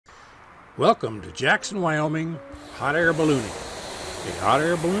Welcome to Jackson, Wyoming hot air ballooning. A hot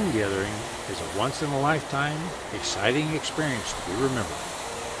air balloon gathering is a once-in-a-lifetime, exciting experience to be remembered.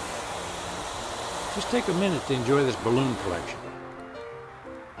 Just take a minute to enjoy this balloon collection.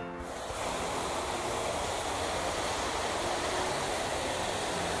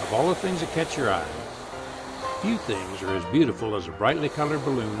 Of all the things that catch your eye, few things are as beautiful as a brightly colored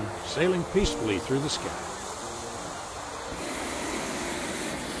balloon sailing peacefully through the sky.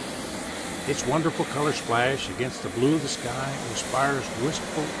 Its wonderful color splash against the blue of the sky inspires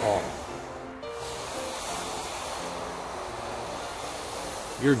wistful awe.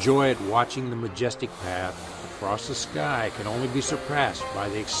 Your joy at watching the majestic path across the sky can only be surpassed by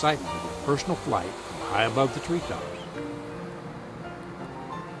the excitement of personal flight from high above the treetops.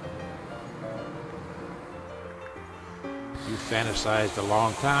 You fantasized a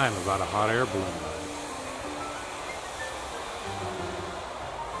long time about a hot air balloon ride.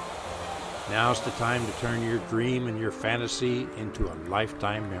 Now's the time to turn your dream and your fantasy into a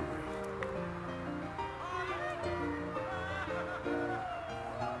lifetime memory.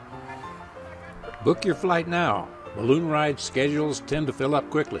 Book your flight now. Balloon ride schedules tend to fill up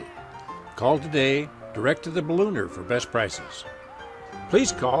quickly. Call today, direct to the ballooner for best prices.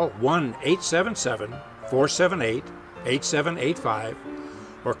 Please call 1-877-478-8785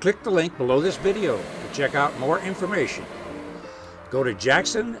 or click the link below this video to check out more information. Go to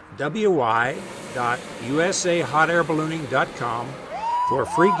jacksonwyusahab.com for a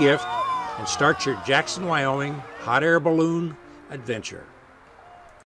free gift and start your Jackson, Wyoming hot air balloon adventure.